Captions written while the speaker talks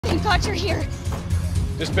glad you're here.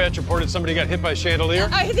 Dispatch reported somebody got hit by a chandelier.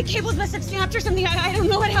 The cables must have snapped or something. I don't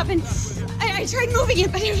know what happened. I tried moving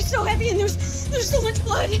it, but it was so heavy and there's so much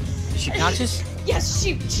blood. Is she conscious? Yes,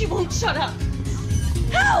 she won't shut up.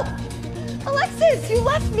 Help! Alexis, you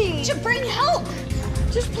left me. To bring help.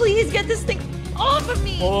 Just please get this thing off of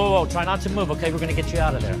me. Whoa. Try not to move, okay? We're gonna get you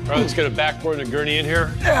out of there. All right, let's get a backboard and a gurney in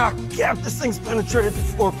here. Yeah, this thing's penetrated the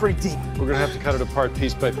floor pretty deep. We're gonna have to cut it apart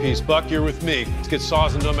piece by piece. Buck, you're with me. Let's get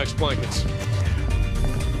saws and Nomex blankets.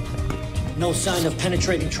 No sign of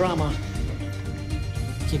penetrating trauma.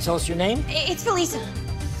 Can you tell us your name? It's Felisa.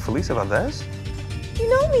 Felisa Valdez? You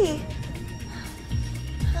know me.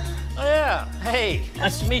 Oh, yeah. Hey,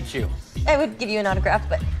 nice to meet you. I would give you an autograph,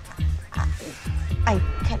 but I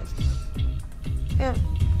kind of... Yeah.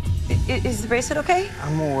 Is the bracelet okay?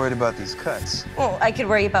 I'm more worried about these cuts. Well, I could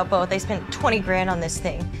worry about both. I spent 20 grand on this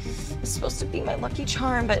thing. It's supposed to be my lucky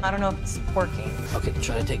charm, but I don't know if it's working. Okay,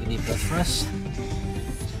 try to take a deep breath for us.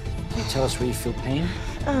 Can you tell us where you feel pain?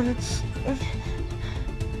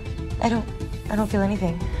 I don't feel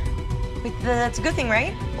anything. Wait, that's a good thing,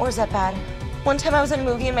 right? Or is that bad? One time I was in a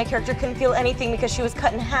movie and my character couldn't feel anything because she was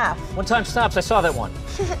cut in half. One time stops, I saw that one.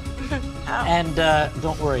 Ow. And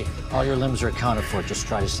don't worry, all your limbs are accounted for. Just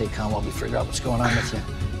try to stay calm while we figure out what's going on with you.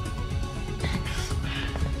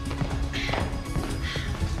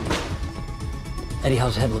 Eddie,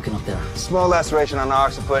 how's the head looking up there? Small laceration on the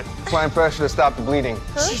occiput. Applying pressure to stop the bleeding.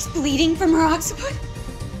 Huh? She's bleeding from her occiput?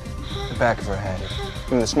 The back of her head.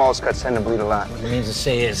 I mean, the smallest cuts tend to bleed a lot. What it means to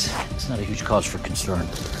say is, it's not a huge cause for concern.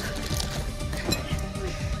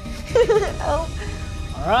 Oh.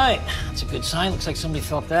 All right, that's a good sign. Looks like somebody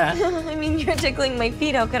felt that. I mean, you're tickling my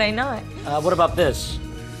feet. How could I not? What about this?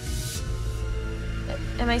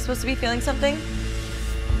 Am I supposed to be feeling something?